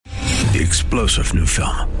the explosive new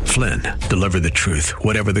film, Flynn, Deliver the Truth,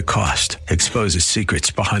 Whatever the Cost, exposes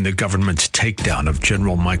secrets behind the government's takedown of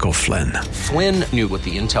General Michael Flynn. Flynn knew what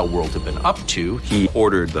the intel world had been up to. He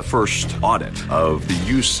ordered the first audit of the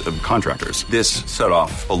use of contractors. This set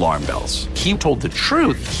off alarm bells. He told the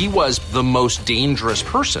truth. He was the most dangerous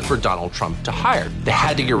person for Donald Trump to hire. They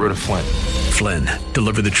had to get rid of Flynn. Flynn,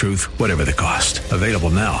 Deliver the Truth, Whatever the Cost. Available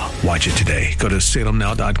now. Watch it today. Go to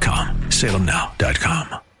salemnow.com.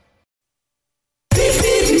 salemnow.com.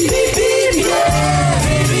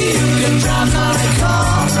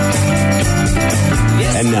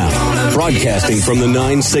 And now, broadcasting from the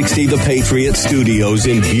 960 The Patriot Studios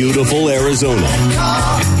in beautiful Arizona,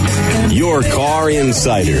 your car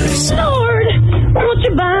insiders. Lord, won't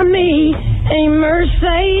you buy me a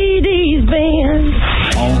Mercedes-Benz?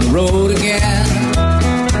 On the road again.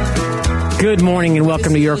 Good morning and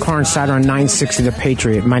welcome to Your Car Insider on 960 The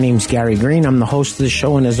Patriot. My name's Gary Green. I'm the host of the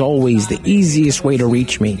show, and as always, the easiest way to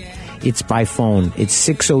reach me, it's by phone. It's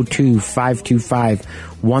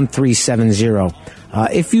 602-525-1370.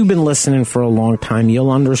 If you've been listening for a long time, you'll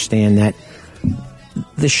understand that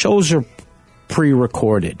the shows are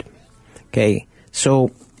pre-recorded. Okay, so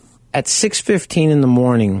at 6:15 in the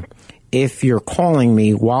morning, if you're calling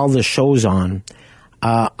me while the show's on,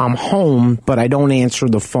 I'm home, but I don't answer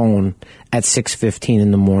the phone at 6:15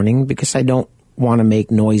 in the morning because I don't want to make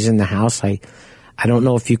noise in the house. I don't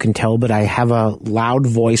know if you can tell, but I have a loud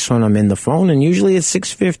voice when I'm in the phone, and usually at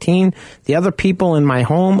 6:15, the other people in my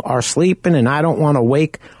home are sleeping, and I don't want to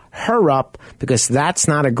wake her up because that's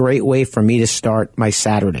not a great way for me to start my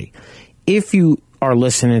Saturday. If you are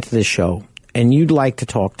listening to the show and you'd like to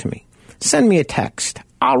talk to me, send me a text.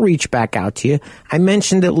 I'll reach back out to you. I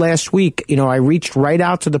mentioned it last week. You know, I reached right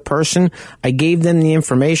out to the person. I gave them the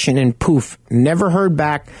information and poof, never heard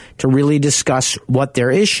back to really discuss what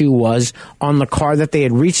their issue was on the car that they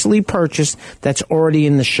had recently purchased that's already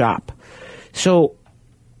in the shop. So,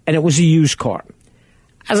 and it was a used car.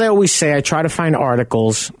 As I always say, I try to find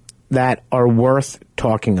articles that are worth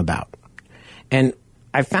talking about. And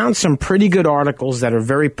I found some pretty good articles that are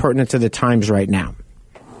very pertinent to the times right now.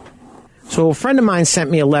 So a friend of mine sent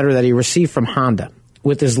me a letter that he received from Honda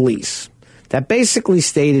with his lease that basically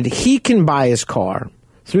stated he can buy his car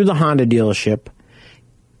through the Honda dealership.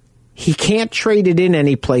 He can't trade it in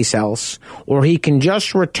anyplace else, or he can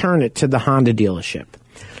just return it to the Honda dealership.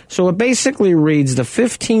 So it basically reads the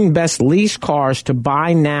 15 best lease cars to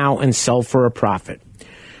buy now and sell for a profit.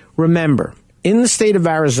 Remember, in the state of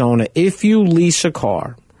Arizona, if you lease a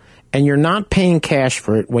car, and you're not paying cash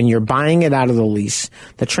for it when you're buying it out of the lease,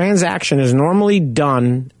 the transaction is normally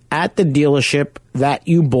done at the dealership that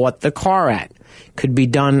you bought the car at. Could be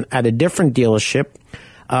done at a different dealership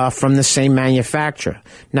from the same manufacturer.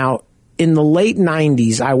 Now, in the late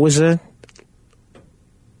 90s,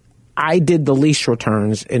 I did the lease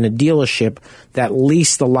returns in a dealership that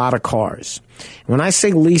leased a lot of cars. When I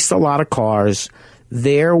say leased a lot of cars,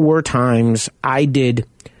 there were times I did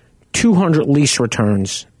 200 lease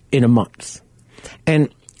returns in a month. And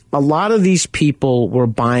a lot of these people were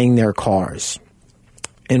buying their cars.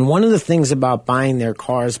 And one of the things about buying their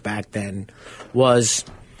cars back then was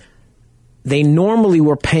they normally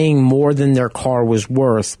were paying more than their car was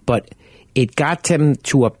worth, but it got them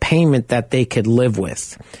to a payment that they could live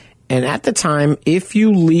with. And at the time, if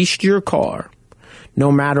you leased your car,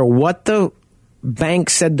 no matter what the bank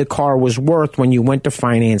said the car was worth when you went to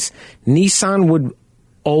finance, Nissan would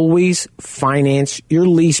always finance your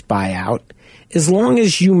lease buyout as long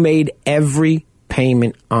as you made every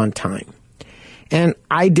payment on time. And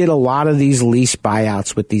I did a lot of these lease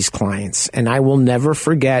buyouts with these clients, and I will never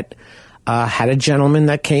forget, had a gentleman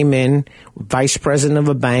that came in, vice president of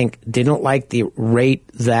a bank, didn't like the rate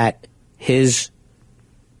that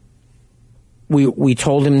we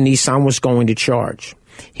told him Nissan was going to charge.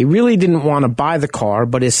 He really didn't want to buy the car,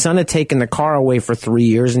 but his son had taken the car away for 3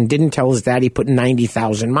 years and didn't tell his dad he put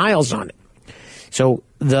 90,000 miles on it. So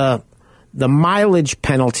the mileage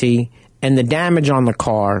penalty and the damage on the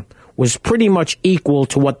car was pretty much equal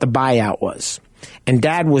to what the buyout was. And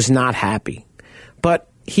Dad was not happy. But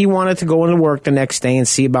he wanted to go into work the next day and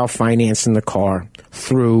see about financing the car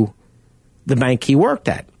through the bank he worked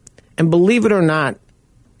at. And believe it or not,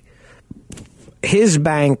 his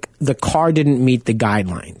bank, the car didn't meet the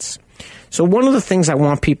guidelines. So one of the things I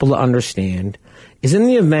want people to understand is in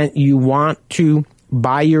the event you want to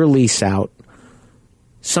buy your lease out,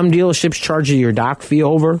 some dealerships charge you your doc fee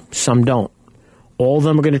over, some don't. All of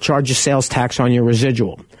them are going to charge you sales tax on your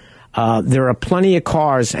residual. There are plenty of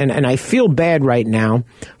cars, and I feel bad right now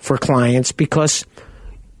for clients because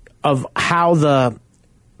of how the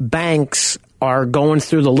banks are going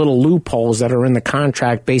through the little loopholes that are in the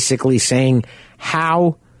contract, basically saying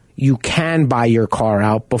how you can buy your car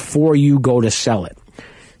out before you go to sell it.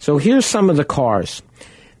 So here's some of the cars.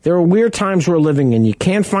 There are weird times we're living in. You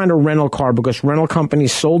can't find a rental car because rental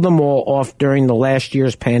companies sold them all off during the last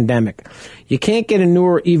year's pandemic. You can't get a new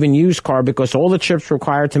or even used car because all the chips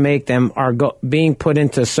required to make them are being put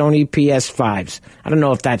into Sony PS5s. I don't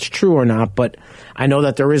know if that's true or not, but I know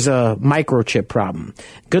that there is a microchip problem.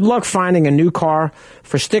 Good luck finding a new car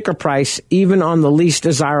for sticker price, even on the least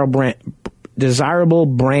desirable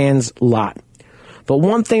brand's lot. But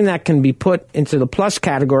one thing that can be put into the plus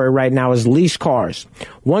category right now is lease cars.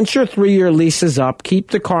 Once your 3-year lease is up,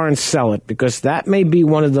 keep the car and sell it, because that may be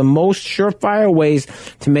one of the most surefire ways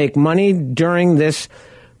to make money during this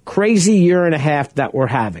crazy year and a half that we're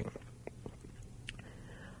having.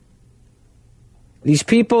 These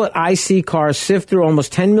people at YCI Cars sift through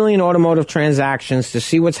almost 10 million automotive transactions to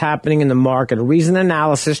see what's happening in the market. A recent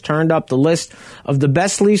analysis turned up the list of the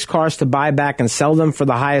best lease cars to buy back and sell them for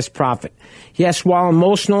the highest profit. Yes, while in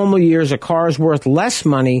most normal years a car is worth less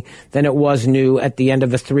money than it was new at the end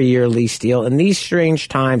of a 3-year lease deal, in these strange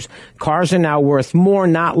times, cars are now worth more,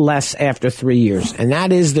 not less, after 3 years. And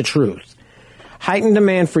that is the truth. Heightened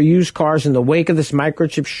demand for used cars in the wake of this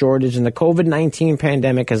microchip shortage and the COVID-19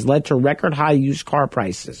 pandemic has led to record-high used car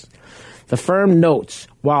prices. The firm notes,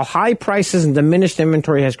 while high prices and diminished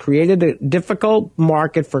inventory has created a difficult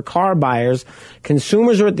market for car buyers,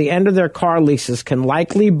 consumers who are at the end of their car leases can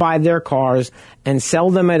likely buy their cars and sell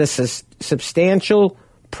them at a substantial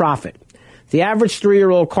profit. The average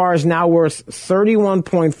 3-year-old car is now worth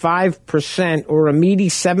 31.5%, or a meaty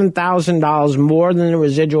 $7,000 more than the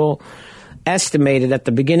residual estimated at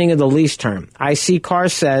the beginning of the lease term. YCI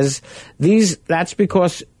Cars says that's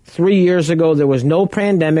because 3 years ago there was no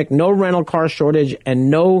pandemic, no rental car shortage, and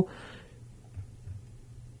no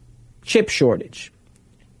chip shortage.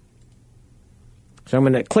 So I'm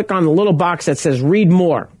going to click on the little box that says read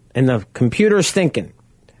more, and the computer's thinking.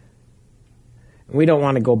 We don't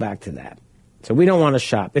want to go back to that. So we don't want to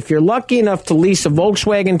shop. If you're lucky enough to lease a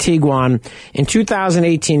Volkswagen Tiguan in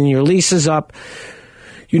 2018 and your lease is up,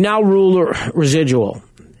 you now rule residual.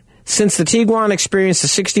 Since the Tiguan experienced a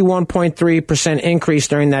 61.3% increase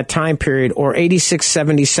during that time period, or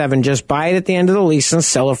 $86.77, just buy it at the end of the lease and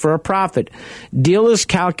sell it for a profit. Dealers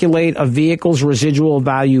calculate a vehicle's residual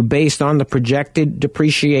value based on the projected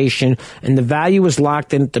depreciation, and the value is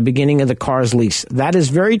locked in at the beginning of the car's lease. That is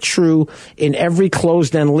very true in every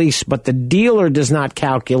closed-end lease, but the dealer does not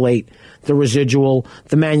calculate the residual.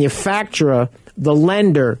 The manufacturer, the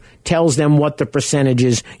lender, tells them what the percentage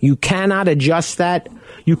is. You cannot adjust that.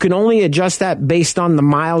 You can only adjust that based on the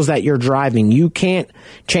miles that you're driving. You can't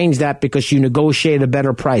change that because you negotiate a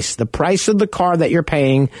better price. The price of the car that you're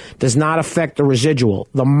paying does not affect the residual.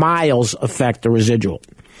 The miles affect the residual.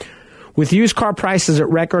 With used car prices at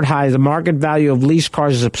record highs, the market value of leased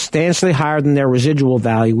cars is substantially higher than their residual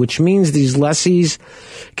value, which means these lessees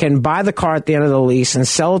can buy the car at the end of the lease and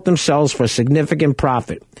sell it themselves for a significant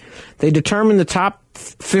profit. They determine the top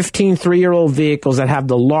 15 3-year-old vehicles that have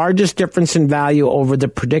the largest difference in value over the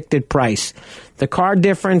predicted price. The car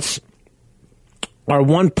difference are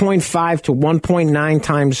 1.5 to 1.9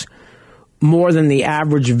 times more than the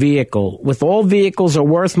average vehicle. With all vehicles are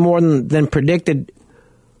worth more than predicted.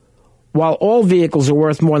 While all vehicles are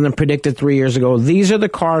worth more than predicted 3 years ago, these are the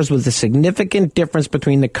cars with the significant difference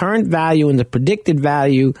between the current value and the predicted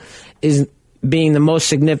value is being the most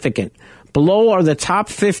significant. Below are the top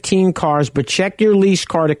 15 cars, but check your lease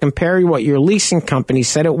car to compare what your leasing company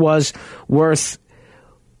said it would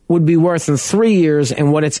be worth in 3 years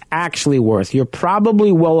and what it's actually worth. You're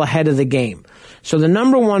probably well ahead of the game. So the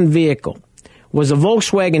number one vehicle was a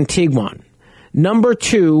Volkswagen Tiguan. Number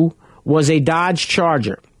 2 was a Dodge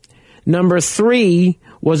Charger. Number 3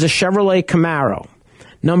 was a Chevrolet Camaro.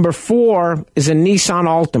 Number 4 is a Nissan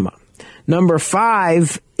Altima. Number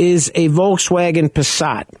 5 is a Volkswagen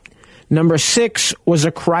Passat. Number 6 was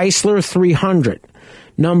a Chrysler 300.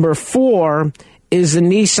 Number 7 is a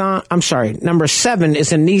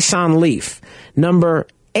Nissan Leaf. Number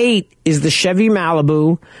 8 is the Chevy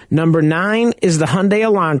Malibu. Number 9 is the Hyundai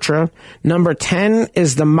Elantra. Number 10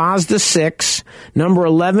 is the Mazda 6. Number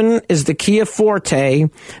 11 is the Kia Forte.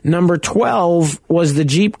 Number 12 was the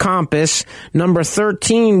Jeep Compass. Number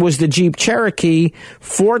 13 was the Jeep Cherokee.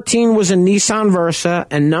 14 was a Nissan Versa.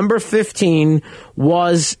 And number 15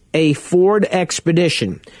 was a Ford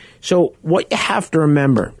Expedition. So what you have to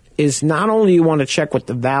remember is not only you want to check what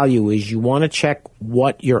the value is, you want to check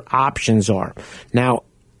what your options are. Now,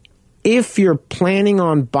 if you're planning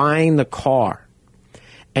on buying the car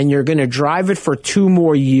and you're going to drive it for 2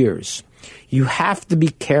 more years, you have to be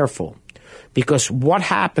careful Because what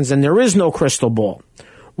happens, and there is no crystal ball,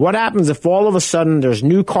 what happens if all of a sudden there's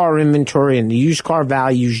new car inventory and the used car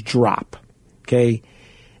values drop? Okay?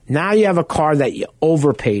 Now you have a car that you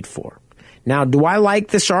overpaid for. Now, do I like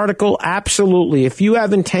this article? Absolutely. If you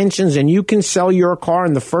have intentions and you can sell your car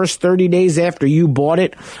in the first 30 days after you bought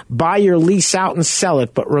it, buy your lease out and sell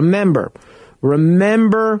it. But remember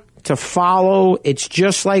to follow. It's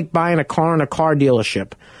just like buying a car in a car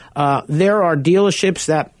dealership. There are dealerships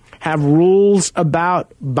that have rules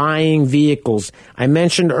about buying vehicles. I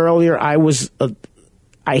mentioned earlier I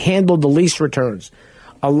handled the lease returns.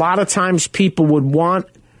 A lot of times people would want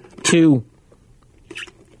to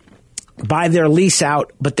buy their lease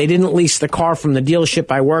out, but they didn't lease the car from the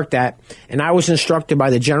dealership I worked at. And I was instructed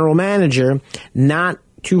by the general manager not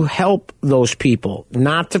to help those people,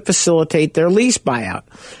 not to facilitate their lease buyout.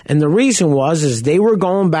 And the reason is they were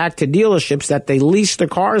going back to dealerships that they leased the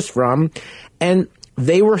cars from, and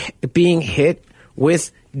they were being hit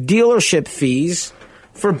with dealership fees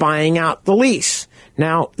for buying out the lease.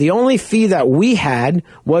 Now, the only fee that we had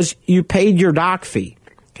was you paid your doc fee.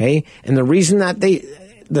 Okay. And the reason that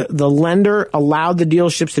the lender allowed the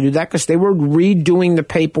dealerships to do that because they were redoing the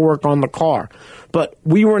paperwork on the car. But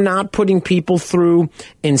we were not putting people through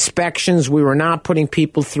inspections. We were not putting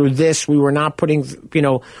people through this. We were not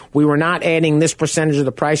we were not adding this percentage of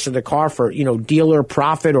the price of the car for, dealer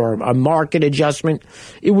profit or a market adjustment.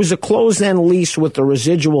 It was a closed-end lease with a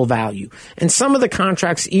residual value. And some of the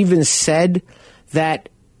contracts even said that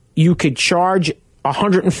you could charge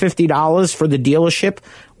 $150 for the dealership.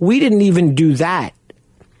 We didn't even do that,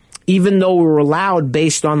 even though we were allowed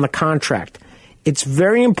based on the contract. It's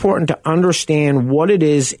very important to understand what it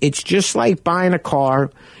is. It's just like buying a car.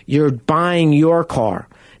 You're buying your car.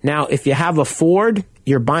 Now, if you have a Ford,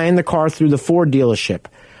 you're buying the car through the Ford dealership.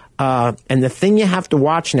 And the thing you have to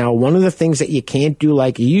watch now, one of the things that you can't do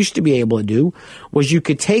like you used to be able to do, was you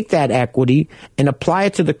could take that equity and apply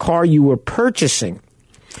it to the car you were purchasing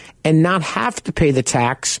and not have to pay the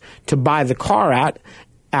tax to buy the car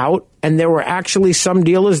out. And there were actually some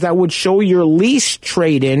dealers that would show your lease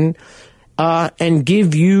trade-in and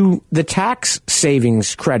give you the tax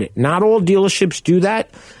savings credit. Not all dealerships do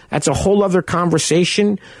that. That's a whole other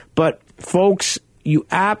conversation. But, folks, you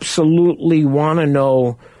absolutely want to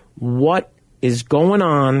know what is going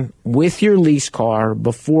on with your lease car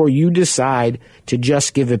before you decide to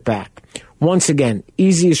just give it back. Once again,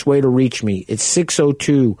 easiest way to reach me, it's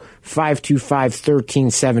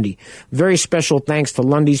 602-525-1370. Very special thanks to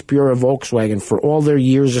Lundy's Bureau Volkswagen for all their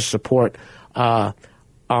years of support on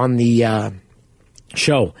the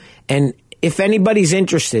show. And if anybody's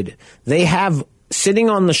interested, they have sitting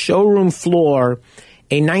on the showroom floor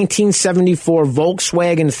a 1974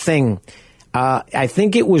 Volkswagen Thing. I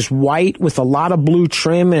think it was white with a lot of blue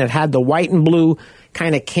trim, and it had the white and blue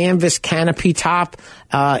kind of canvas canopy top.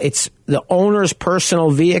 It's the owner's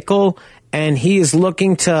personal vehicle, and he is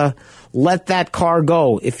looking to let that car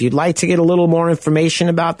go. If you'd like to get a little more information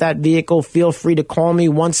about that vehicle, feel free to call me.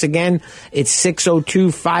 Once again, it's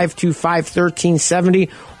 602-525-1370,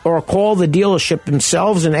 or call the dealership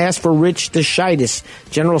themselves and ask for Rich DeShitis,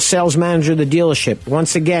 General Sales Manager of the dealership.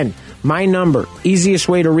 Once again, my number, easiest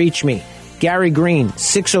way to reach me, Gary Green,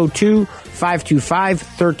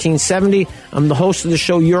 602-525-1370. I'm the host of the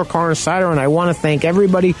show, Your Car Insider, and I want to thank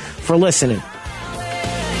everybody for listening.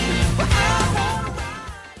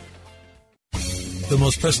 The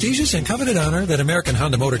most prestigious and coveted honor that American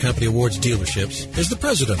Honda Motor Company awards dealerships is the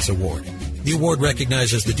President's Award. The award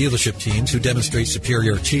recognizes the dealership teams who demonstrate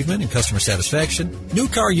superior achievement in customer satisfaction, new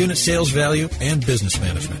car unit sales value, and business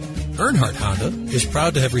management. Earnhardt Honda is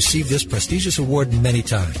proud to have received this prestigious award many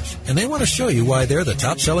times, and they want to show you why they're the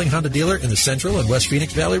top-selling Honda dealer in the Central and West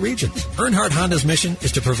Phoenix Valley regions. Earnhardt Honda's mission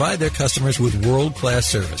is to provide their customers with world-class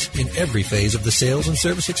service in every phase of the sales and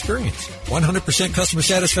service experience. 100% customer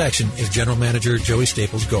satisfaction is General Manager Joey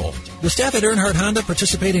Staples' goal. The staff at Earnhardt Honda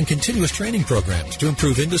participate in continuous training programs to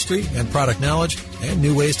improve industry and product knowledge and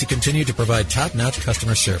new ways to continue to provide top-notch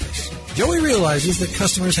customer service. Joey realizes that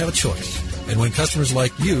customers have a choice. And when customers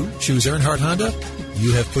like you choose Earnhardt Honda,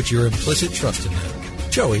 you have put your implicit trust in them.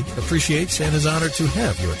 Joey appreciates and is honored to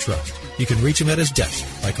have your trust. You can reach him at his desk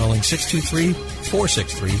by calling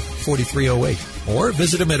 623-463-4308 or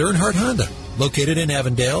visit him at Earnhardt Honda, located in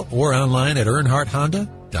Avondale, or online at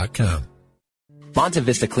earnhardthonda.com. Monte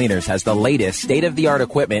Vista Cleaners has the latest state-of-the-art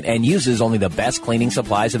equipment and uses only the best cleaning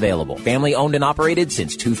supplies available. Family owned and operated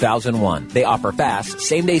since 2001. They offer fast,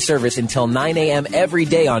 same-day service until 9 a.m. every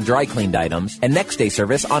day on dry cleaned items and next-day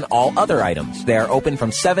service on all other items. They are open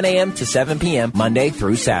from 7 a.m. to 7 p.m. Monday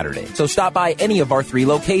through Saturday. So stop by any of our 3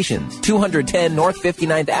 locations, 210 North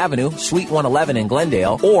 59th Avenue, Suite 111 in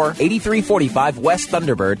Glendale, or 8345 West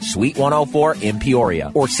Thunderbird, Suite 104 in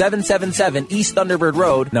Peoria, or 777 East Thunderbird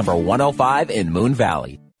Road, number 105 in Moon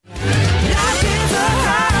Valley.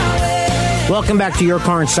 Welcome back to Your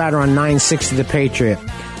Car Insider on 960 The Patriot.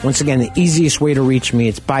 Once again, the easiest way to reach me,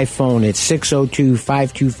 it's by phone. It's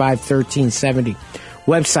 602-525-1370.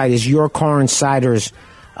 Website is Your Car Insiders.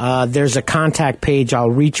 There's a contact page. I'll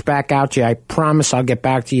reach back out to you. I promise I'll get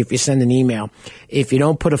back to you if you send an email. If you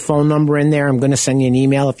don't put a phone number in there, I'm going to send you an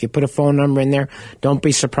email. If you put a phone number in there, don't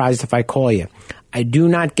be surprised if I call you. I do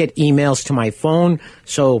not get emails to my phone,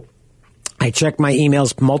 so I check my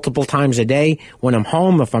emails multiple times a day when I'm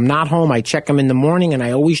home. If I'm not home, I check them in the morning, and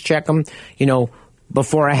I always check them,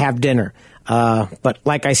 before I have dinner. But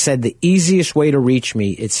like I said, the easiest way to reach me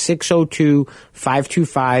is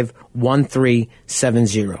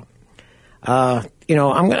 602-525-1370. I'm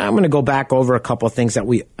going to go back over a couple of things that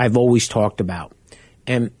I've always talked about.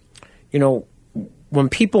 And, when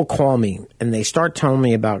people call me and they start telling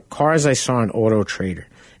me about cars I saw on Auto Trader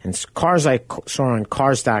and cars I saw on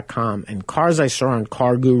Cars.com and cars I saw on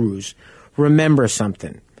Car Gurus, remember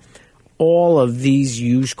something. All of these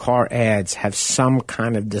used car ads have some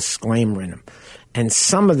kind of disclaimer in them. And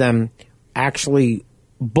some of them actually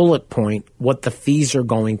bullet point what the fees are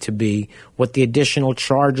going to be, what the additional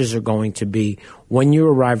charges are going to be when you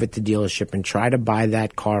arrive at the dealership and try to buy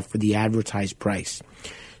that car for the advertised price.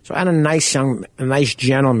 So I had a nice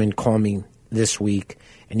gentleman call me this week,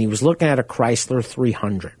 and he was looking at a Chrysler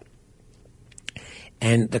 300.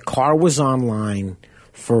 And the car was online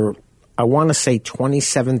for, I want to say,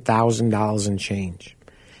 $27,000 and change.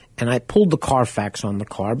 And I pulled the Carfax on the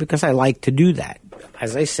car because I like to do that.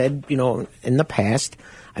 As I said, in the past,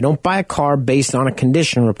 I don't buy a car based on a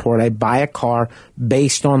condition report. I buy a car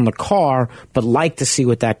based on the car, but like to see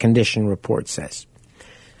what that condition report says.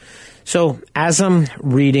 So as I'm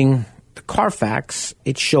reading the Carfax,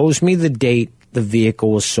 it shows me the date the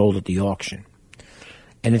vehicle was sold at the auction.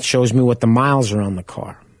 And it shows me what the miles are on the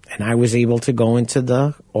car. And I was able to go into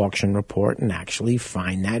the auction report and actually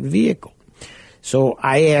find that vehicle. So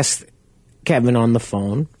I asked Kevin on the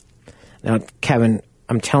phone. Now, Kevin,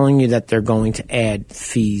 I'm telling you that they're going to add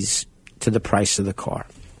fees to the price of the car.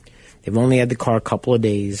 They've only had the car a couple of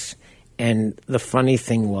days. And the funny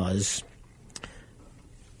thing was,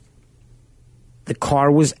 the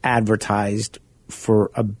car was advertised for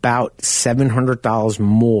about $700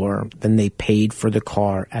 more than they paid for the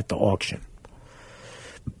car at the auction.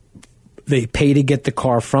 They pay to get the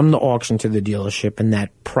car from the auction to the dealership, and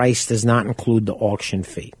that price does not include the auction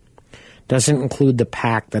fee. Doesn't include the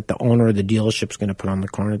pack that the owner of the dealership is going to put on the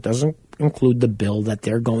car, and it doesn't include the bill that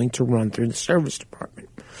they're going to run through the service department.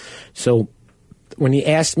 So when he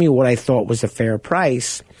asked me what I thought was a fair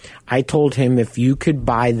price, I told him if you could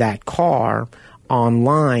buy that car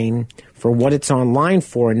online for what it's online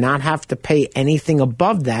for and not have to pay anything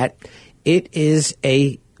above that, it is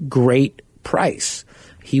a great price.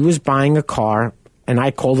 He was buying a car, and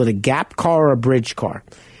I called it a gap car or a bridge car.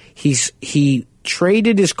 He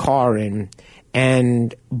traded his car in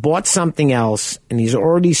and bought something else, and he's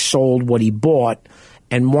already sold what he bought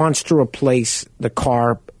and wants to replace the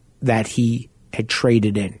car that he had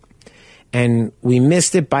traded in. And we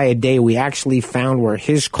missed it by a day. We actually found where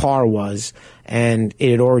his car was, and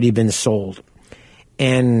it had already been sold.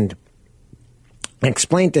 And I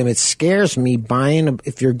explained to him, it scares me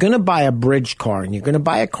if you're going to buy a bridge car, and you're going to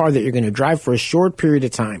buy a car that you're going to drive for a short period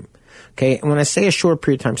of time, okay? And when I say a short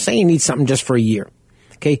period of time, say you need something just for a year,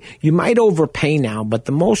 okay? You might overpay now, but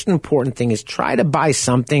the most important thing is try to buy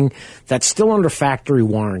something that's still under factory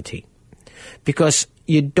warranty. Because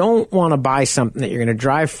you don't want to buy something that you're going to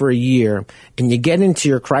drive for a year and you get into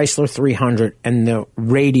your Chrysler 300 and the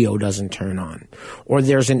radio doesn't turn on, or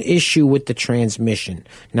there's an issue with the transmission.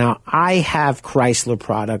 Now, I have Chrysler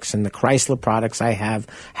products, and the Chrysler products I have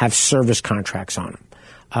service contracts on them.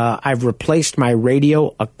 I've replaced my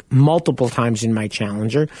radio multiple times in my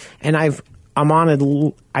Challenger, and I'm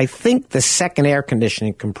on I think the second air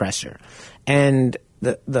conditioning compressor, and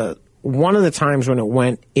the one of the times when it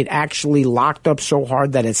went, it actually locked up so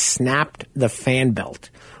hard that it snapped the fan belt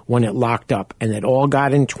when it locked up, and it all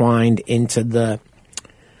got entwined into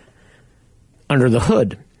under the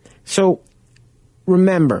hood. So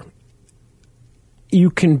remember, you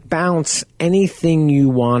can bounce anything you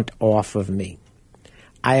want off of me.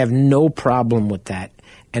 I have no problem with that.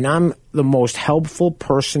 And I'm the most helpful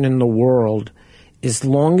person in the world as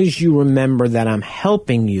long as you remember that I'm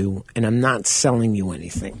helping you and I'm not selling you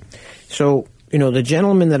anything. So, the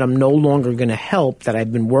gentleman that I'm no longer going to help, that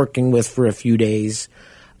I've been working with for a few days,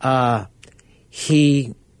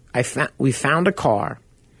 we found a car,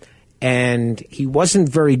 and he wasn't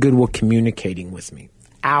very good with communicating with me.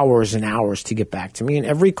 Hours and hours to get back to me. And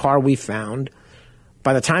every car we found,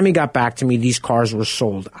 by the time he got back to me, these cars were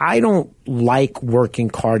sold. I don't like working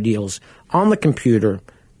car deals on the computer,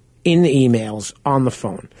 in the emails, on the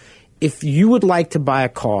phone. If you would like to buy a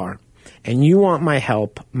car and you want my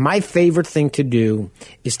help, my favorite thing to do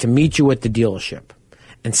is to meet you at the dealership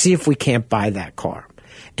and see if we can't buy that car.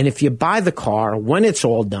 And if you buy the car, when it's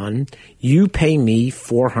all done, you pay me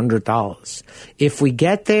 $400. If we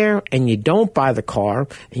get there and you don't buy the car,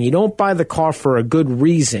 and you don't buy the car for a good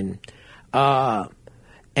reason, and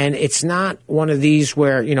it's not one of these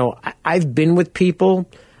where, I've been with people,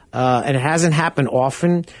 and it hasn't happened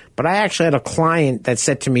often, but I actually had a client that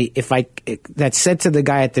said to me, that said to the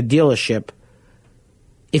guy at the dealership,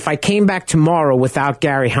 if I came back tomorrow without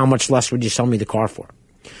Gary, how much less would you sell me the car for?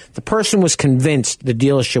 The person was convinced the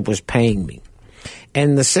dealership was paying me.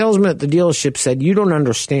 And the salesman at the dealership said, you don't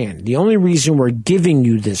understand. The only reason we're giving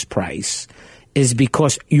you this price is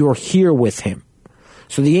because you're here with him.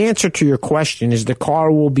 So the answer to your question is the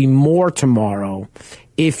car will be more tomorrow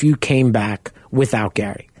if you came back without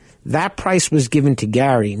Gary. That price was given to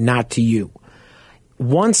Gary, not to you.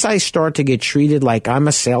 Once I start to get treated like I'm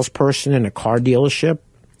a salesperson in a car dealership,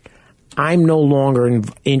 I'm no longer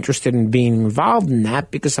interested in being involved in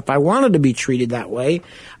that, because if I wanted to be treated that way,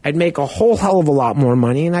 I'd make a whole hell of a lot more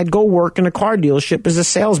money and I'd go work in a car dealership as a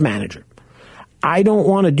sales manager. I don't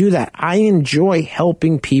want to do that. I enjoy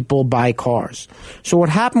helping people buy cars. So what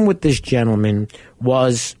happened with this gentleman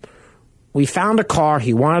was we found a car.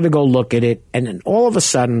 He wanted to go look at it. And then all of a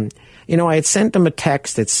sudden, I had sent him a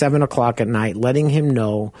text at 7 o'clock at night letting him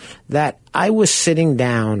know that I was sitting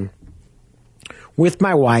down with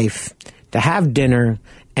my wife to have dinner,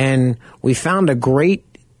 and we found a great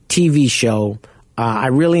TV show. I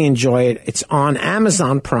really enjoy it. It's on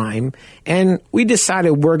Amazon Prime, and we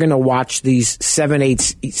decided we're going to watch these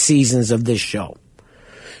 7-8 seasons of this show.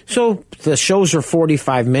 So the shows are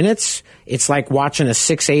 45 minutes. It's like watching a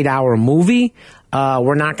 6-8 hour movie.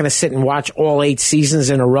 We're not going to sit and watch all 8 seasons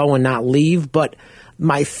in a row and not leave. But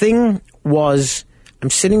my thing was,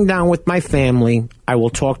 I'm sitting down with my family. I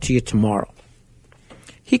will talk to you tomorrow.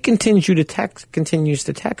 He continues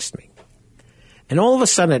to text me. And all of a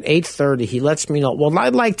sudden at 8:30, he lets me know, well,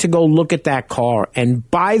 I'd like to go look at that car. And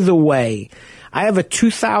by the way, I have a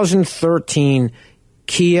 2013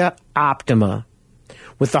 Kia Optima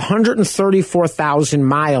with 134,000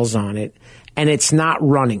 miles on it, and it's not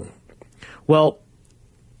running. Well,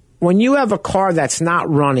 when you have a car that's not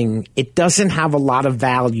running, it doesn't have a lot of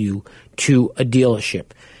value to a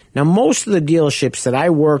dealership. Now, most of the dealerships that I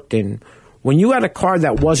worked in, when you had a car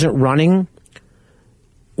that wasn't running,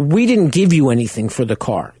 we didn't give you anything for the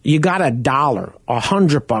car. You got $1, $100,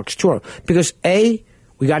 $200, because A,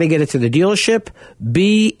 we got to get it to the dealership,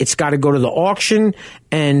 B, it's got to go to the auction,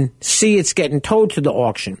 and C, it's getting towed to the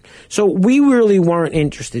auction. So we really weren't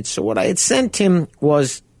interested. So what I had sent him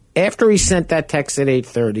was, after he sent that text at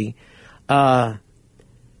 8:30, I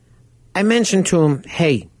mentioned to him,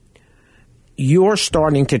 hey, you're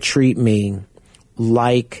starting to treat me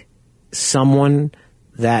like someone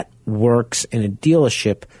that works in a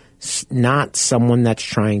dealership, not someone that's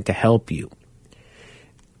trying to help you.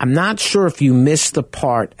 I'm not sure if you missed the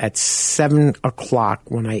part at 7 o'clock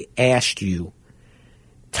when I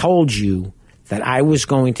told you that I was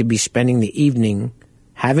going to be spending the evening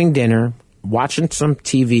having dinner, watching some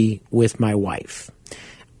TV with my wife.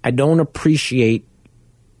 I don't appreciate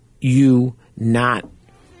you not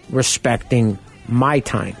respecting my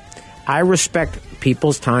time. I respect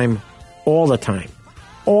people's time all the time.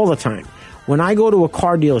 All the time. When I go to a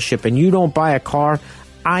car dealership and you don't buy a car,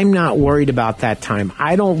 I'm not worried about that time.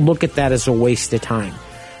 I don't look at that as a waste of time.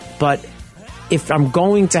 But if I'm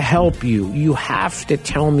going to help you, you have to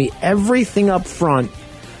tell me everything up front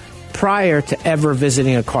prior to ever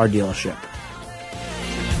visiting a car dealership.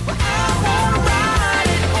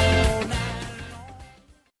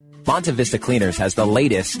 Monte Vista Cleaners has the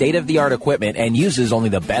latest state-of-the-art equipment and uses only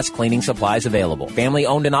the best cleaning supplies available. Family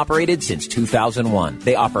owned and operated since 2001.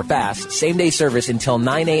 They offer fast, same-day service until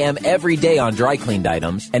 9 a.m. every day on dry cleaned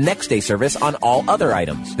items and next-day service on all other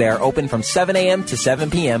items. They are open from 7 a.m. to 7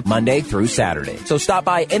 p.m. Monday through Saturday. So stop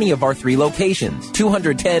by any of our 3 locations,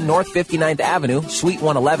 210 North 59th Avenue, Suite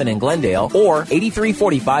 111 in Glendale, or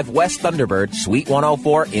 8345 West Thunderbird, Suite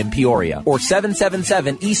 104 in Peoria, or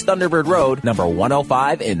 777 East Thunderbird Road, number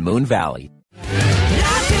 105 in Moon Valley.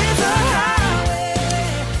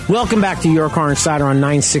 Welcome back to Your Car Insider on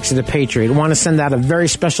 960 The Patriot. I want to send out a very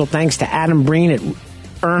special thanks to Adam Breen at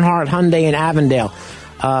Earnhardt Hyundai in Avondale.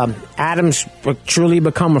 Adam's truly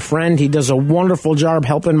become a friend. He does a wonderful job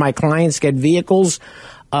helping my clients get vehicles.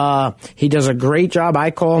 He does a great job.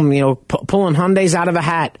 I call him, pulling Hyundais out of a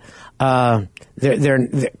hat.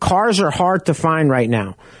 Cars are hard to find right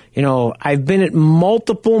now. I've been at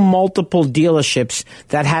multiple dealerships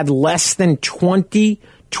that had less than 20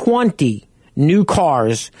 new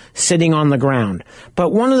cars sitting on the ground. But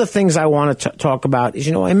one of the things I want to talk about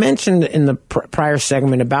is, I mentioned in the prior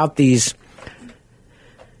segment about these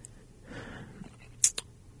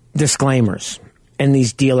disclaimers and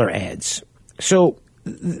these dealer ads. So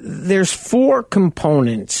there's 4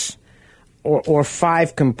 components or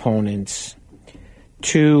 5 components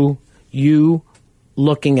to you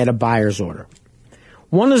looking at a buyer's order.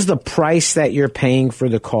 One is the price that you're paying for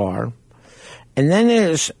the car. And then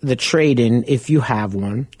there's the trade-in, if you have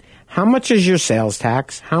one. How much is your sales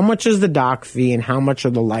tax? How much is the doc fee? And how much are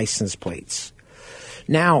the license plates?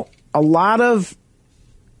 Now, a lot of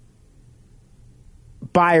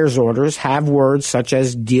buyer's orders have words such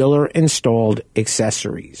as dealer-installed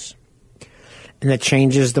accessories. And that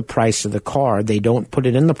changes the price of the car. They don't put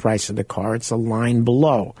it in the price of the car. It's a line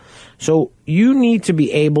below. So you need to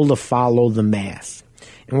be able to follow the math.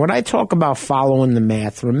 And when I talk about following the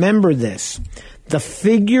math, remember this. The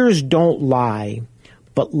figures don't lie,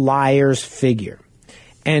 but liars figure.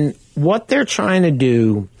 And what they're trying to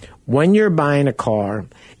do when you're buying a car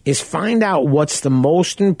is find out what's the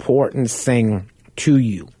most important thing to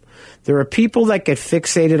you. There are people that get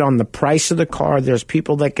fixated on the price of the car. There's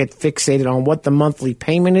people that get fixated on what the monthly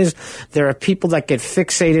payment is. There are people that get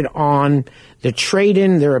fixated on the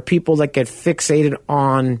trade-in. There are people that get fixated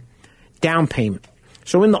on down payment.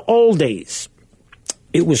 So in the old days,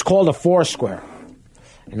 it was called a 4-square.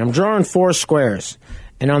 And I'm drawing 4 squares.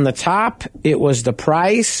 And on the top, it was the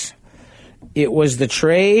price. It was the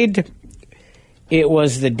trade. It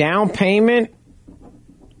was the down payment.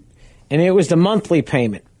 And it was the monthly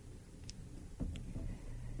payment.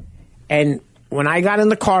 And when I got in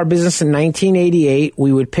the car business in 1988,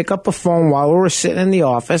 we would pick up a phone while we were sitting in the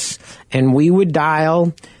office, and we would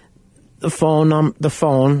dial the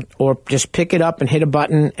phone, or just pick it up and hit a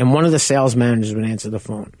button, and one of the sales managers would answer the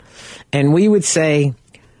phone. And we would say,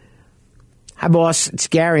 "Hi, boss, it's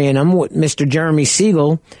Gary, and I'm with Mr. Jeremy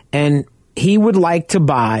Siegel, and he would like to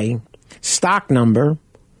buy stock number,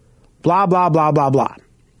 blah, blah, blah, blah, blah."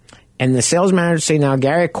 And the sales manager would say, "Now,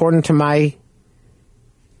 Gary, according to my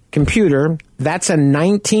computer, that's a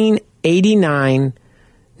 1989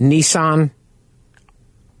 Nissan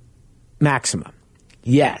Maxima."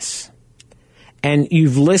 Yes. And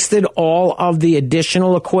you've listed all of the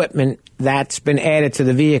additional equipment that's been added to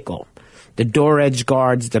the vehicle. The door edge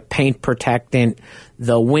guards, the paint protectant,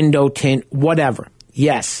 the window tint, whatever.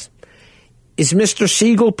 Yes. Is Mr.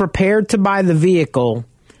 Siegel prepared to buy the vehicle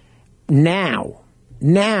now,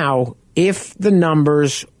 if the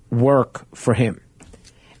numbers work for him?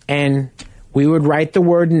 And we would write the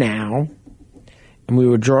word now, and we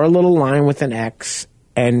would draw a little line with an X,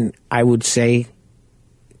 and I would say,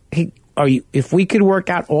 "Hey, if we could work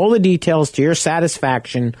out all the details to your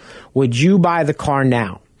satisfaction, would you buy the car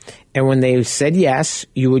now?" And when they said yes,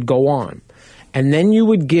 you would go on. And then you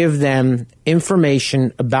would give them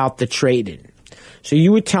information about the trade-in. So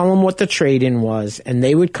you would tell them what the trade-in was, and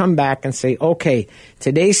they would come back and say, "Okay,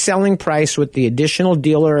 today's selling price with the additional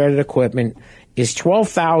dealer-added equipment is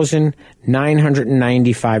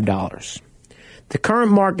 $12,995. The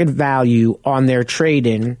current market value on their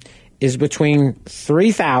trade-in is between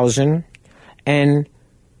 $3,000 and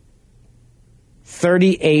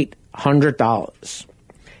 $3,800.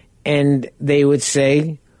 And they would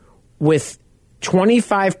say, with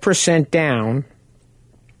 25% down,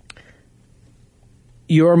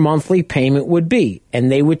 your monthly payment would be.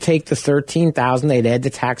 And they would take the $13,000, they'd add the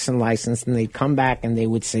tax and license, and they'd come back and they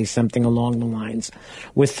would say something along the lines,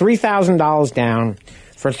 with $3,000 down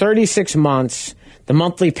for 36 months, the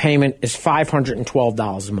monthly payment is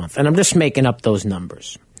 $512 a month. And I'm just making up those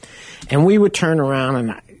numbers. And we would turn around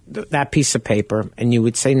and that piece of paper and you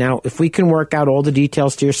would say, now, if we can work out all the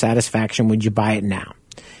details to your satisfaction, would you buy it now?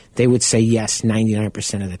 They would say yes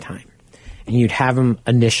 99% of the time. And you'd have them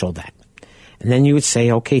initial that. And then you would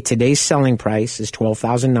say, okay, today's selling price is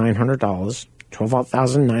 $12,900,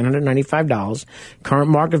 $12,995. Current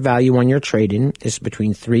market value on your trade-in is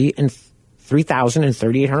between $3,000 and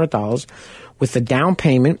 $3,800 with a down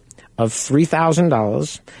payment of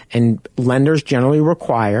 $3,000, and lenders generally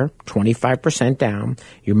require 25% down.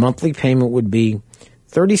 Your monthly payment would be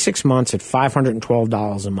 36 months at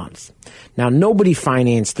 $512 a month. Now, nobody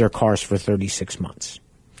financed their cars for 36 months.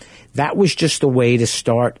 That was just a way to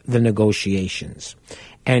start the negotiations.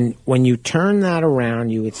 And when you turn that around,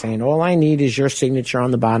 you would say, and all I need is your signature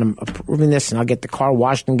on the bottom approving this, and I'll get the car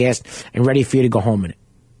washed and gassed and ready for you to go home in it.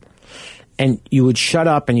 And you would shut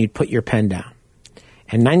up and you'd put your pen down.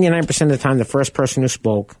 And 99% of the time, the first person who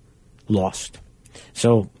spoke lost.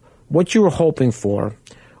 So what you were hoping for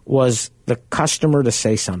was the customer to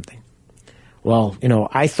say something. Well,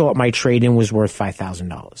 I thought my trade-in was worth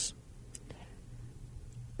 $5,000.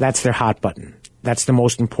 That's their hot button. That's the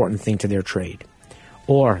most important thing to their trade.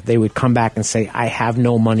 Or they would come back and say, I have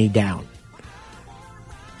no money down.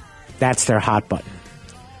 That's their hot button.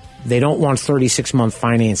 They don't want 36-month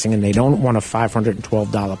financing, and they don't want a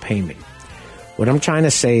 $512 payment. What I'm trying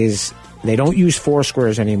to say is they don't use four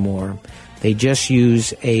squares anymore. They just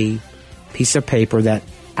use a piece of paper that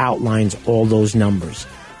outlines all those numbers.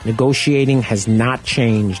 Negotiating has not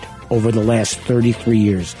changed over the last 33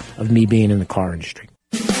 years of me being in the car industry.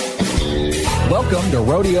 Welcome to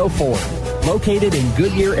Rodeo Ford, located in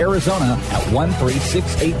Goodyear, Arizona at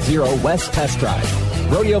 13680 West Test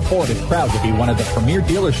Drive. Rodeo Ford is proud to be one of the premier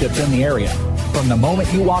dealerships in the area. From the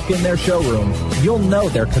moment you walk in their showroom, you'll know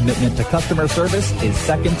their commitment to customer service is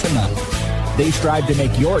second to none. They strive to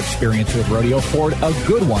make your experience with Rodeo Ford a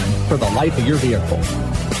good one for the life of your vehicle.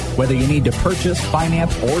 Whether you need to purchase,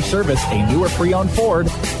 finance, or service a new or pre-owned Ford,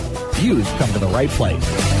 you've come to the right place.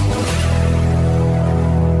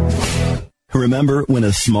 Remember when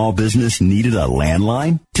a small business needed a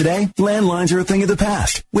landline? Today, landlines are a thing of the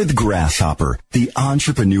past with Grasshopper, the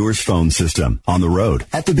entrepreneur's phone system. On the road,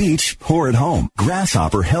 at the beach, or at home,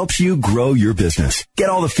 Grasshopper helps you grow your business. Get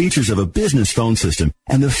all the features of a business phone system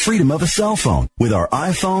and the freedom of a cell phone with our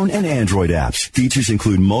iPhone and Android apps. Features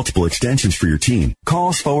include multiple extensions for your team,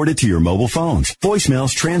 calls forwarded to your mobile phones,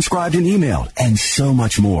 voicemails transcribed and emailed, and so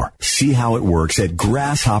much more. See how it works at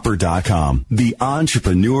grasshopper.com, the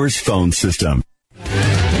entrepreneur's phone system.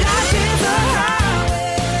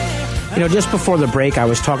 Just before the break, I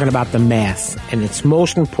was talking about the math, and it's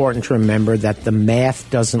most important to remember that the math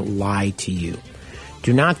doesn't lie to you.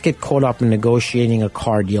 Do not get caught up in negotiating a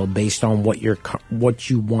car deal based on what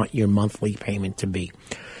you want your monthly payment to be.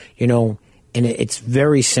 And it's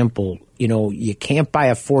very simple. You can't buy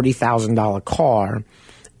a $40,000 car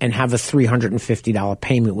and have a $350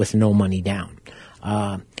 payment with no money down.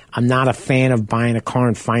 I'm not a fan of buying a car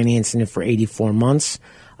and financing it for 84 months.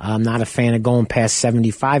 I'm not a fan of going past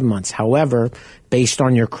 75 months. However, based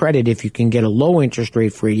on your credit, if you can get a low interest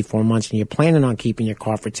rate for 84 months and you're planning on keeping your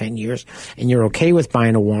car for 10 years and you're okay with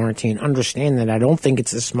buying a warranty, and understand that I don't think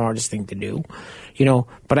it's the smartest thing to do,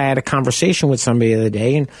 but I had a conversation with somebody the other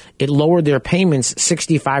day and it lowered their payments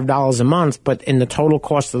 $65 a month, but in the total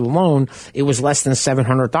cost of the loan, it was less than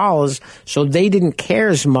 $700. So they didn't care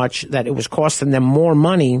as much that it was costing them more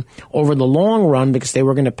money over the long run because they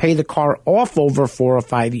were going to pay the car off over 4 or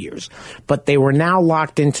 5 years. But they were now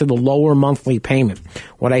locked into the lower monthly payment.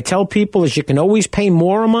 What I tell people is you can always pay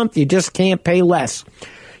more a month, you just can't pay less.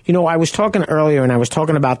 I was talking earlier and I was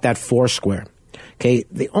talking about that Foursquare. Okay,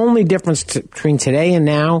 the only difference between today and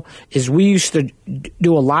now is we used to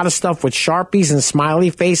do a lot of stuff with Sharpies and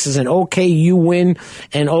smiley faces and okay, you win,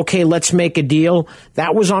 and okay, let's make a deal.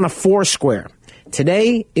 That was on a Foursquare.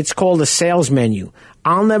 Today, it's called a sales menu.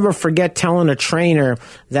 I'll never forget telling a trainer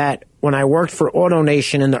that when I worked for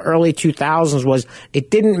AutoNation in the early 2000s was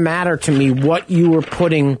it didn't matter to me what you were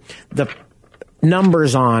putting the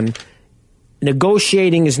numbers on.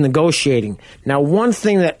 Negotiating is negotiating. Now, one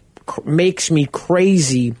thing that makes me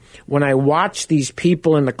crazy when I watch these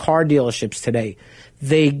people in the car dealerships today,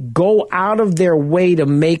 they go out of their way to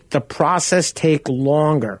make the process take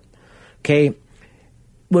longer. Okay?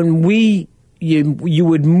 When you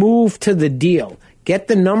would move to the deal, get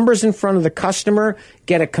the numbers in front of the customer,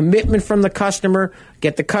 get a commitment from the customer,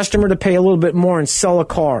 get the customer to pay a little bit more and sell a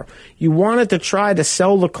car. You wanted to try to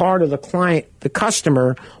sell the car to the client, the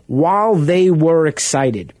customer, while they were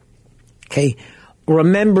excited. Okay?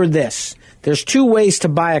 Remember this. There's 2 ways to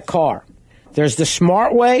buy a car. There's the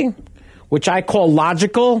smart way, which I call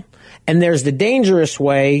logical, and there's the dangerous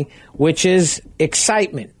way, which is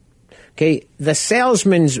excitement. Okay, the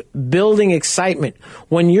salesman's building excitement.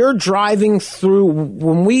 When you're driving through,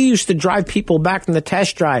 when we used to drive people back from the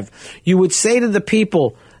test drive, you would say to the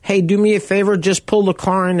people, hey, do me a favor, just pull the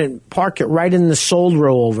car in and park it right in the sold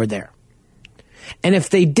row over there. And if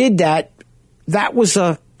they did that, that was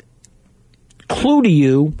a clue to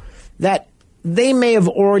you that they may have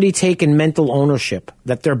already taken mental ownership,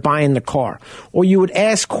 that they're buying the car. Or you would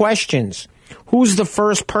ask questions. Who's the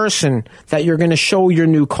first person that you're going to show your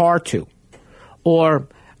new car to? Or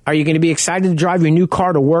are you going to be excited to drive your new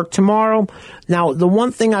car to work tomorrow? Now, the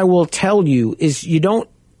one thing I will tell you is you don't,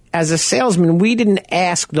 as a salesman, we didn't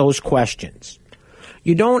ask those questions.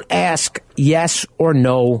 You don't ask yes or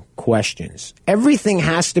no questions. Everything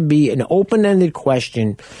has to be an open-ended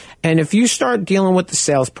question. And if you start dealing with the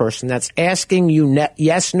salesperson that's asking you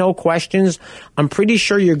yes, no questions, I'm pretty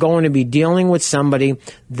sure you're going to be dealing with somebody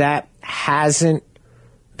that hasn't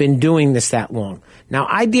been doing this that long. Now,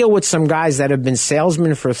 I deal with some guys that have been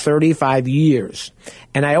salesmen for 35 years,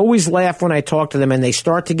 and I always laugh when I talk to them, and they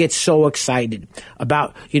start to get so excited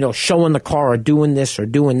about, showing the car or doing this or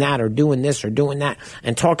doing that or doing this or doing that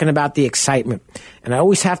and talking about the excitement. And I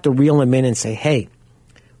always have to reel them in and say, hey,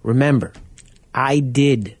 remember, I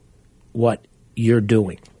did what you're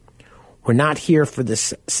doing. We're not here for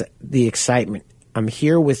the excitement. I'm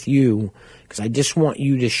here with you because I just want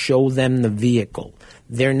you to show them the vehicle.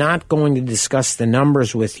 They're not going to discuss the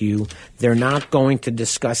numbers with you. They're not going to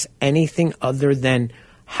discuss anything other than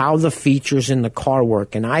how the features in the car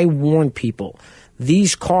work. And I warn people,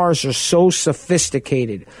 these cars are so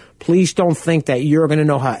sophisticated. Please don't think that you're going to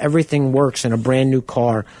know how everything works in a brand new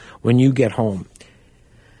car when you get home.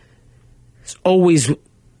 It's always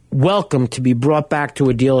welcome to be brought back to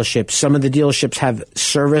a dealership. Some of the dealerships have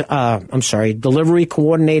delivery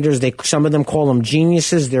coordinators. Some of them call them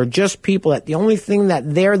geniuses. They're just people that the only thing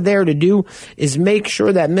that they're there to do is make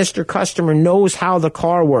sure that Mr. Customer knows how the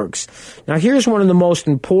car works. Now, here's one of the most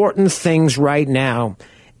important things right now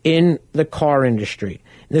in the car industry.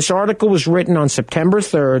 This article was written on September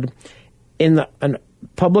 3rd in a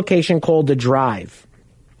publication called The Drive.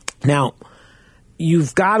 Now,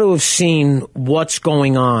 you've got to have seen what's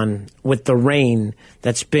going on with the rain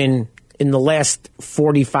that's been in the last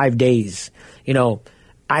 45 days.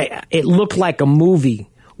 It looked like a movie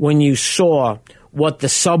when you saw what the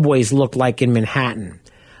subways looked like in Manhattan.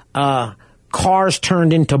 Cars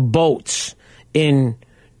turned into boats in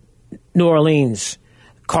New Orleans.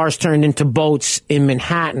 Cars turned into boats in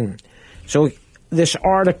Manhattan. So this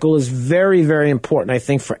article is very, very important, I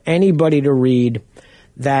think, for anybody to read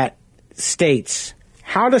that states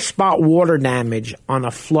how to spot water damage on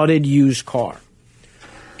a flooded used car.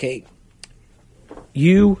 Okay.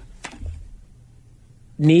 You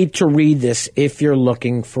need to read this if you're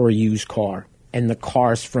looking for a used car and the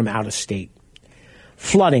car's from out of state.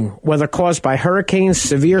 Flooding, whether caused by hurricanes,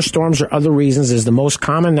 severe storms, or other reasons, is the most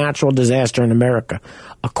common natural disaster in America,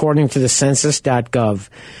 according to the census.gov.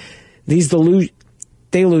 These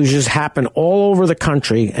deluges happen all over the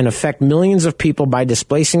country and affect millions of people by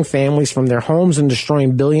displacing families from their homes and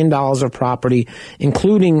destroying $1 billion of property,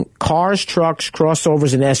 including cars, trucks,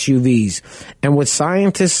 crossovers, and SUVs. And with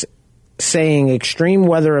scientists saying extreme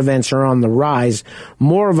weather events are on the rise,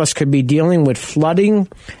 more of us could be dealing with flooding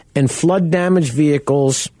and flood-damaged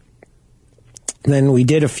vehicles than we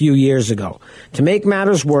did a few years ago. To make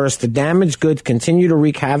matters worse, the damaged goods continue to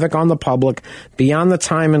wreak havoc on the public beyond the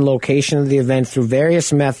time and location of the event through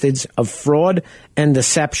various methods of fraud and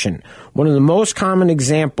deception. One of the most common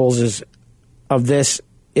examples of this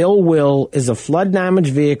ill will is a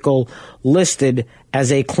flood-damaged vehicle listed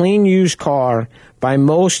as a clean used car by the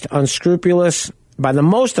most unscrupulous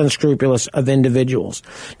of individuals.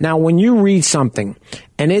 Now, when you read something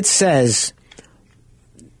and it says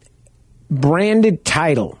branded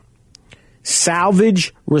title,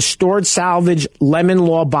 salvage, restored salvage, lemon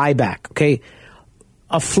law buyback, okay?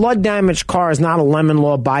 A flood damaged car is not a lemon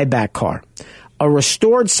law buyback car. A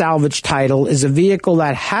restored salvage title is a vehicle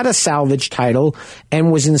that had a salvage title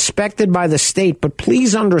and was inspected by the state. But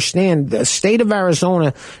please understand, the state of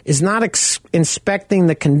Arizona is not inspecting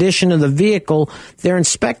the condition of the vehicle. They're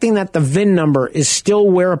inspecting that the VIN number is still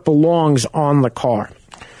where it belongs on the car.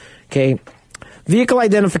 Okay. Vehicle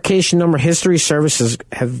identification number history services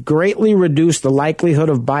have greatly reduced the likelihood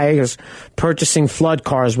of buyers purchasing flood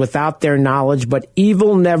cars without their knowledge, but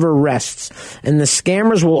evil never rests. And the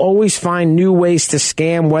scammers will always find new ways to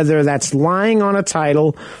scam, whether that's lying on a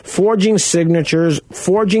title, forging signatures,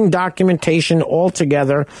 forging documentation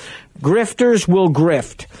altogether, Grifters will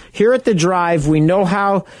grift. Here at The Drive, we know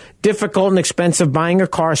how difficult and expensive buying a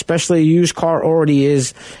car, especially a used car, already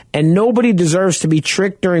is, and nobody deserves to be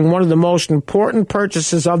tricked during one of the most important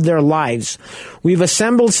purchases of their lives. We've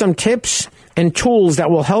assembled some tips and tools that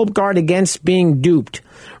will help guard against being duped.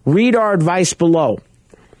 Read our advice below.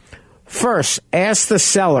 First, ask the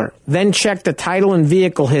seller, then check the title and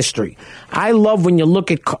vehicle history. I love when you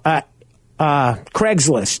look at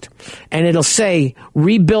Craigslist and it'll say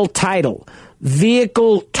rebuilt title,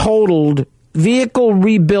 vehicle totaled, vehicle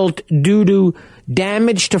rebuilt due to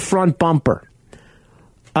damage to front bumper.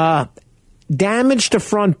 Damage to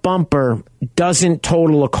front bumper doesn't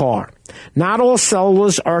total a car. Not all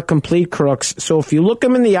sellers are complete crooks, so if you look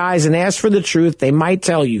them in the eyes and ask for the truth, they might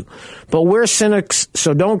tell you. But we're cynics,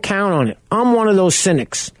 so don't count on it. I'm one of those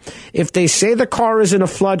cynics. If they say the car isn't a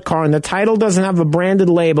flood car and the title doesn't have a branded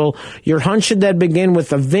label, your hunch should then begin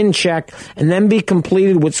with a VIN check and then be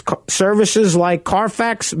completed with services like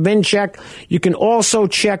Carfax, VIN check. You can also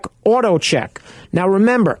check auto check. Now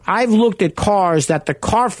remember, I've looked at cars that the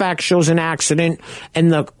Carfax shows an accident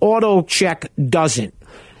and the auto check doesn't.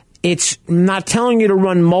 It's not telling you to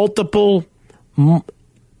run multiple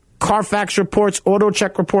Carfax reports, auto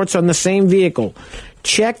check reports on the same vehicle.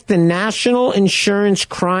 Check the National Insurance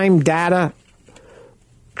Crime Bureau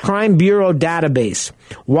database.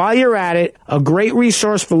 While you're at it, a great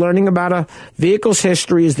resource for learning about a vehicle's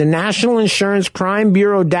history is the National Insurance Crime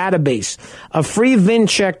Bureau database, a free VIN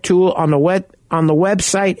check tool on the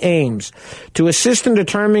website Ames to assist in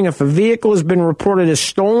determining if a vehicle has been reported as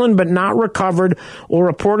stolen but not recovered or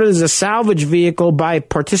reported as a salvage vehicle by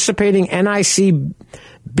participating NICB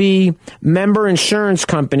member insurance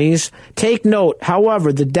companies. Take note,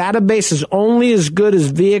 however, the database is only as good as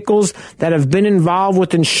vehicles that have been involved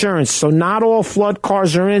with insurance, so not all flood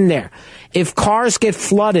cars are in there. If cars get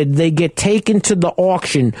flooded, they get taken to the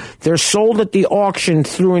auction. They're sold at the auction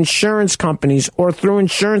through insurance companies or through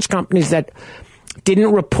insurance companies that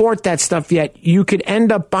didn't report that stuff yet. You could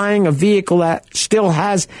end up buying a vehicle that still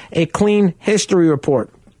has a clean history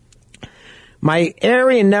report. My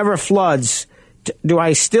area never floods. Do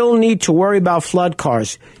I still need to worry about flood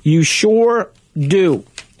cars? You sure do.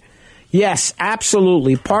 Yes,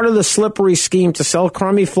 absolutely. Part of the slippery scheme to sell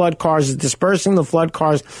crummy flood cars is dispersing the flood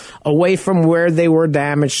cars away from where they were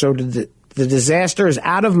damaged so the disaster is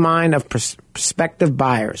out of mind of prospective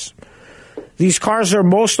buyers. These cars are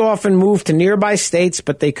most often moved to nearby states,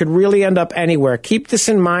 but they could really end up anywhere. Keep this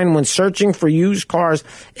in mind when searching for used cars,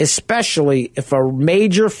 especially if a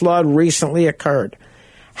major flood recently occurred.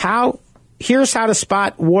 Here's how to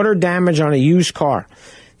spot water damage on a used car.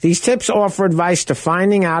 These tips offer advice to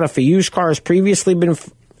finding out if a used car has previously been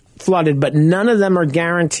flooded, but none of them are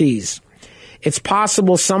guarantees. It's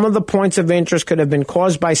possible some of the points of interest could have been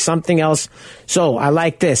caused by something else. So I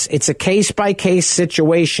like this. It's a case-by-case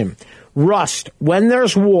situation. Rust. When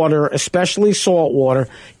there's water, especially salt water,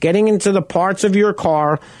 getting into the parts of your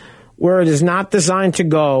car where it is not designed to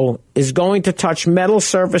go is going to touch metal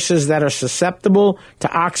surfaces that are susceptible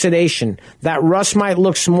to oxidation. That rust might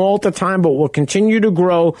look small at the time, but will continue to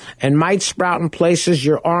grow and might sprout in places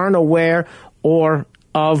you aren't aware or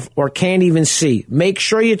can't even see. Make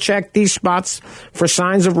sure you check these spots for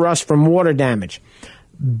signs of rust from water damage.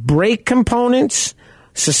 Brake components,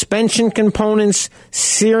 suspension components,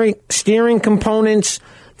 steering components,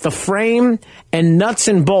 the frame, and nuts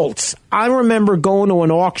and bolts. I remember going to an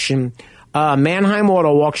auction, Mannheim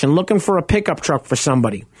Auto Auction, looking for a pickup truck for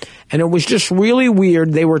somebody. And it was just really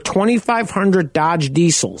weird. They were 2,500 Dodge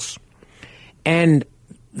Diesels. And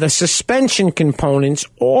the suspension components,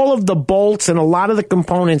 all of the bolts and a lot of the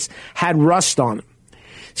components had rust on them.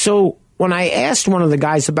 So when I asked one of the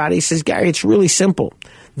guys about it, he says, Gary, it's really simple.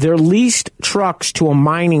 They're leased trucks to a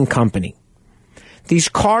mining company. These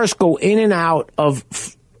cars go in and out of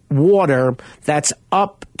water that's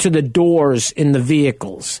up to the doors in the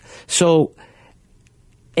vehicles. So,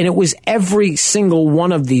 and it was every single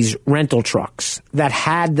one of these rental trucks that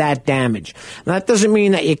had that damage. Now, that doesn't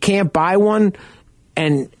mean that you can't buy one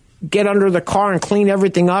and get under the car and clean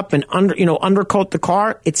everything up and undercoat the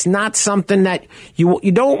car. It's not something that you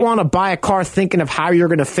don't want to buy a car thinking of how you're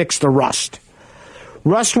going to fix the rust.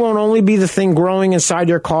 Rust won't only be the thing growing inside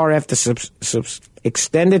your car after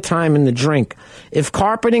extended time in the drink. If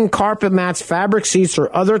carpeting, carpet mats, fabric seats,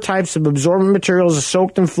 or other types of absorbent materials are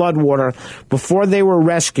soaked in flood water before they were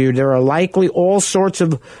rescued, there are likely all sorts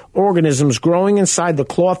of organisms growing inside the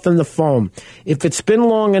cloth and the foam. If it's been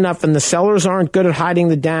long enough and the sellers aren't good at hiding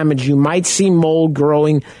the damage, you might see mold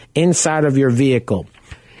growing inside of your vehicle.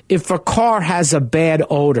 If a car has a bad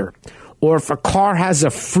odor, or if a car has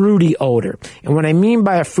a fruity odor. And what I mean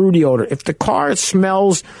by a fruity odor, if the car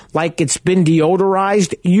smells like it's been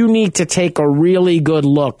deodorized, you need to take a really good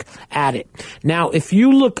look at it. Now, if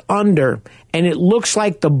you look under and it looks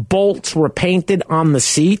like the bolts were painted on the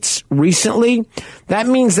seats recently, that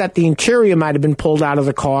means that the interior might have been pulled out of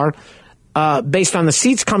the car based on the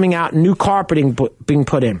seats coming out and new carpeting being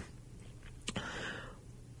put in.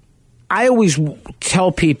 I always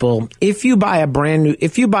tell people, if you buy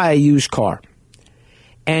a used car,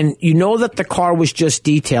 and you know that the car was just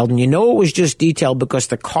detailed, and you know it was just detailed because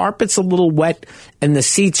the carpet's a little wet and the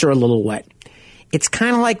seats are a little wet. It's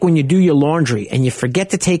kind of like when you do your laundry and you forget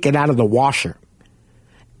to take it out of the washer,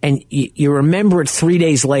 and you remember it 3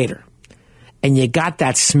 days later, and you got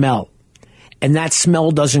that smell, and that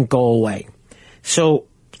smell doesn't go away. So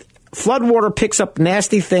floodwater picks up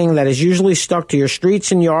nasty thing that is usually stuck to your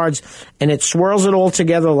streets and yards, and it swirls it all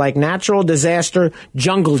together like natural disaster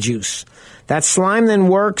jungle juice. That slime then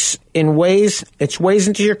works in ways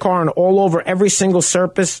into your car and all over every single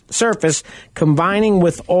surface, combining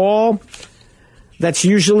with all that's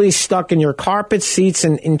usually stuck in your carpet, seats,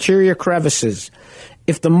 and interior crevices.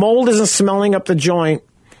 If the mold isn't smelling up the joint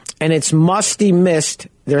and it's musty mist,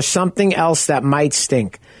 there's something else that might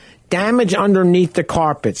stink. Damage underneath the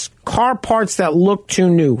carpets, car parts that look too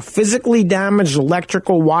new, physically damaged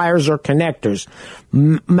electrical wires or connectors,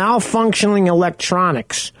 malfunctioning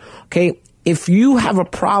electronics. Okay, if you have a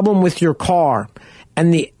problem with your car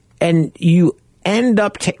and you end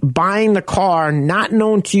up buying the car, not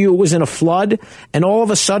known to you it was in a flood, and all of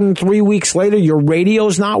a sudden 3 weeks later your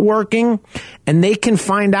radio's not working, and they can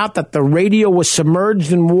find out that the radio was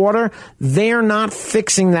submerged in water, they're not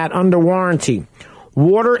fixing that under warranty.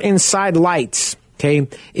 Water inside lights. Okay,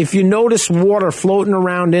 if you notice water floating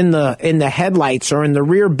around in the headlights or in the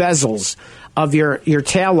rear bezels of your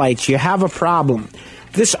taillights, you have a problem.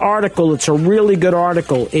 This article, it's a really good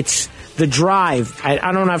article. It's The Drive.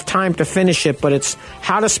 I don't have time to finish it, but it's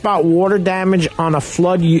how to spot water damage on a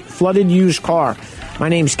flooded used car. My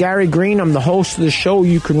name's Gary Green. I'm the host of the show.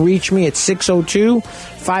 You can reach me at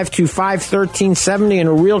 602-525-1370. And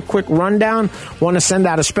a real quick rundown, want to send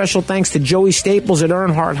out a special thanks to Joey Staples at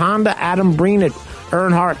Earnhardt Honda, Adam Breen at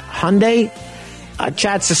Earnhardt Hyundai,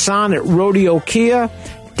 Chad Sasan at Rodeo Kia,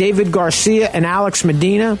 David Garcia and Alex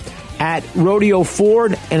Medina at Rodeo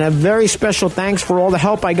Ford, and a very special thanks for all the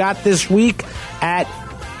help I got this week at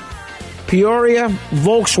Peoria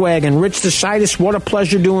Volkswagen. Rich DeSitis, what a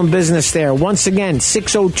pleasure doing business there. Once again,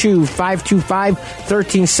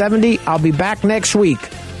 602-525-1370. I'll be back next week.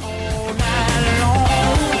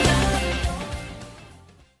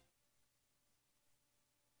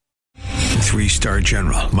 Three-star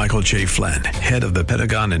General Michael J. Flynn, head of the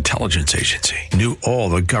Pentagon Intelligence Agency, knew all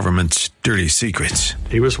the government's dirty secrets.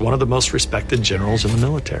 He was one of the most respected generals in the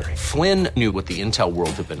military. Flynn knew what the intel world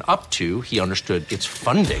had been up to. He understood its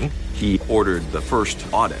funding. He ordered the first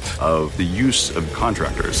audit of the use of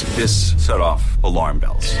contractors. This set off alarm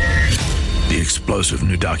bells. The explosive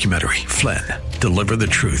new documentary, Flynn, Deliver the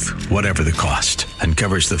Truth, Whatever the Cost,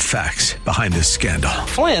 uncovers the facts behind this scandal.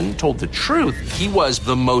 Flynn told the truth. He was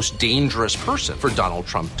the most dangerous person for Donald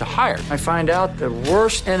Trump to hire. I find out the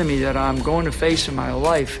worst enemy that I'm going to face in my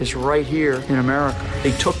life is right here in America.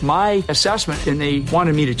 They took my assessment and they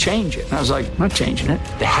wanted me to change it. And I was like, I'm not changing it.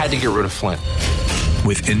 They had to get rid of Flynn.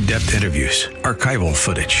 With in-depth interviews, archival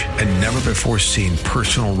footage, and never-before-seen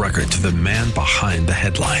personal records of the man behind the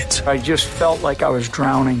headlines. I just felt like I was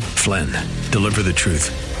drowning. Flynn, Deliver the Truth,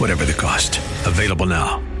 Whatever the Cost. Available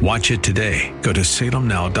now. Watch it today. Go to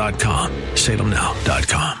salemnow.com.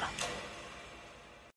 salemnow.com.